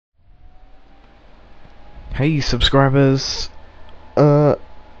Hey subscribers,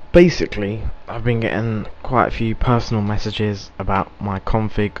 basically I've been getting quite a few personal messages about my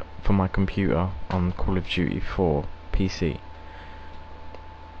config for my computer on Call of Duty 4 PC.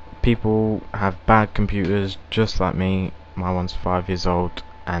 People have bad computers just like me. My one's 5 years old,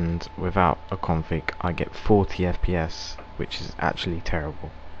 and without a config I get 40 FPS, which is actually terrible.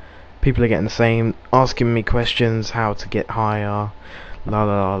 People are getting the same, asking me questions how to get higher, la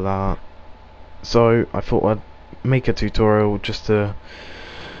la la la. So I thought I'd make a tutorial just to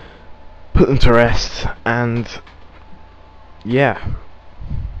put them to rest, and yeah,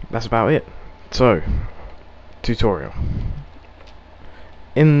 that's about it. So, tutorial.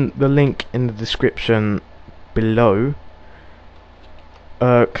 In the link in the description below,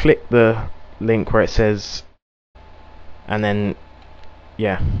 click the link where it says, and then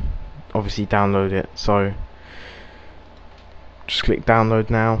yeah, obviously download it. So just click download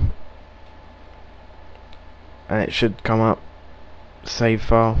now, and it should come up, save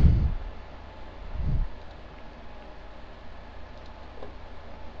file.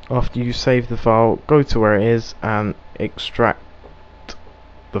 After you save the file, go to where it is and extract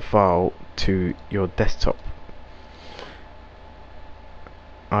the file to your desktop.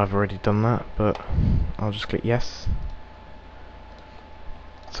 I've already done that, but I'll just click yes.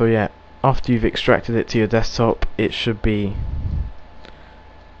 So yeah, after you've extracted it to your desktop, it should be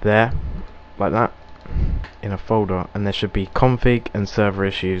there, like that, in a folder, and there should be config and server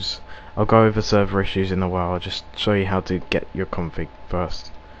issues. I'll go over server issues in a while. I'll just show you how to get your config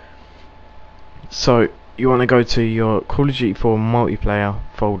first. So you want to go to your Call of Duty 4 multiplayer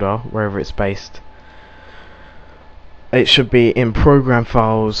folder, wherever it's based. It should be in Program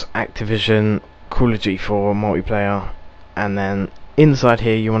Files, Activision, Call of Duty 4 multiplayer, and then inside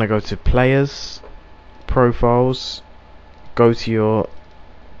here you want to go to Players, Profiles, go to your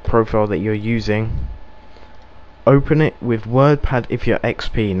profile that you're using, open it with WordPad if you're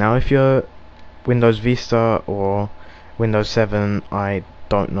XP. Now if you're Windows Vista or Windows 7, I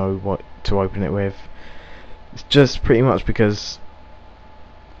don't know what to open it with. It's just pretty much because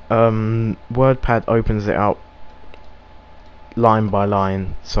WordPad opens it up line by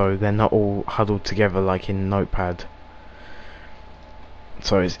line, so they're not all huddled together like in Notepad,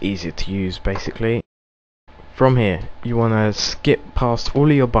 so it's easier to use basically. From here you want to skip past all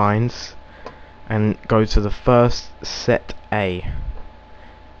of your binds and go to the first set A.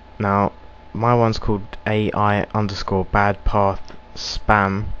 Now my one's called AI underscore bad path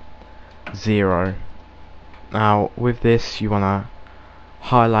spam 0. Now with this you want to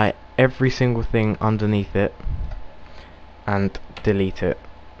highlight every single thing underneath it and delete it.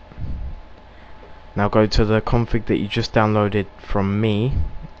 Now go to the config that you just downloaded from me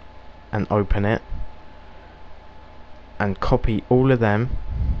and open it, and copy all of them,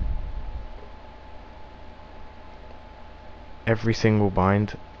 every single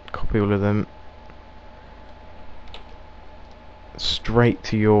bind, copy all of them straight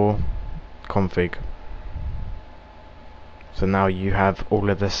to your config. So now you have all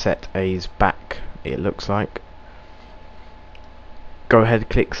of the set A's back, it looks like. Go ahead,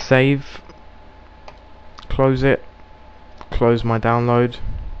 click save, close it, close my download,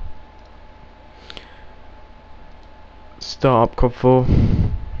 start up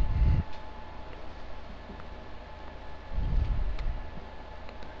COD4,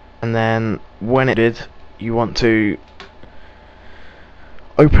 and then when it did, you want to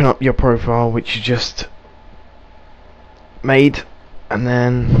open up your profile which you just made, and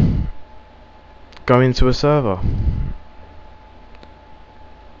then go into a server.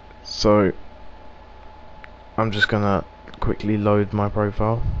 So I'm just gonna quickly load my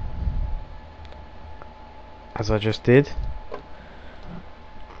profile as I just did.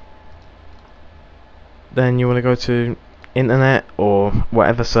 Then you want to go to internet or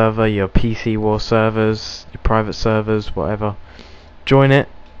whatever server, your PC war servers, your private servers, whatever, join it,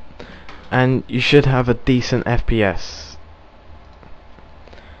 and you should have a decent FPS.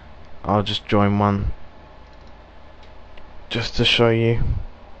 I'll just join one just to show you.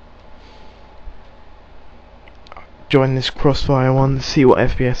 Join this Crossfire one to see what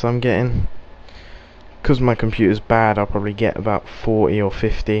FPS I'm getting. Because my computer's bad, I'll probably get about 40 or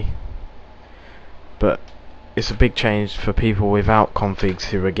 50, but it's a big change for people without configs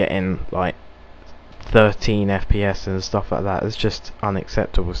who are getting like 13 FPS and stuff like that. It's just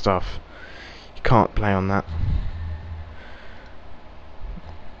unacceptable stuff. You can't play on that.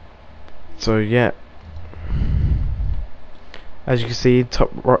 So yeah, as you can see,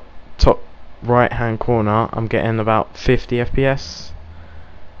 top right hand corner, I'm getting about 50 FPS,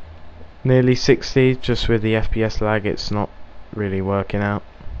 nearly 60. Just with the FPS lag, it's not really working out.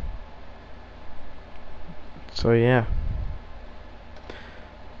 So yeah,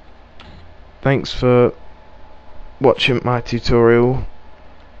 thanks for watching my tutorial,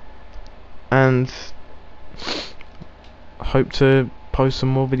 and hope to post some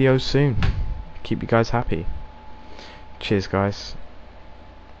more videos soon. Keep you guys happy. Cheers guys.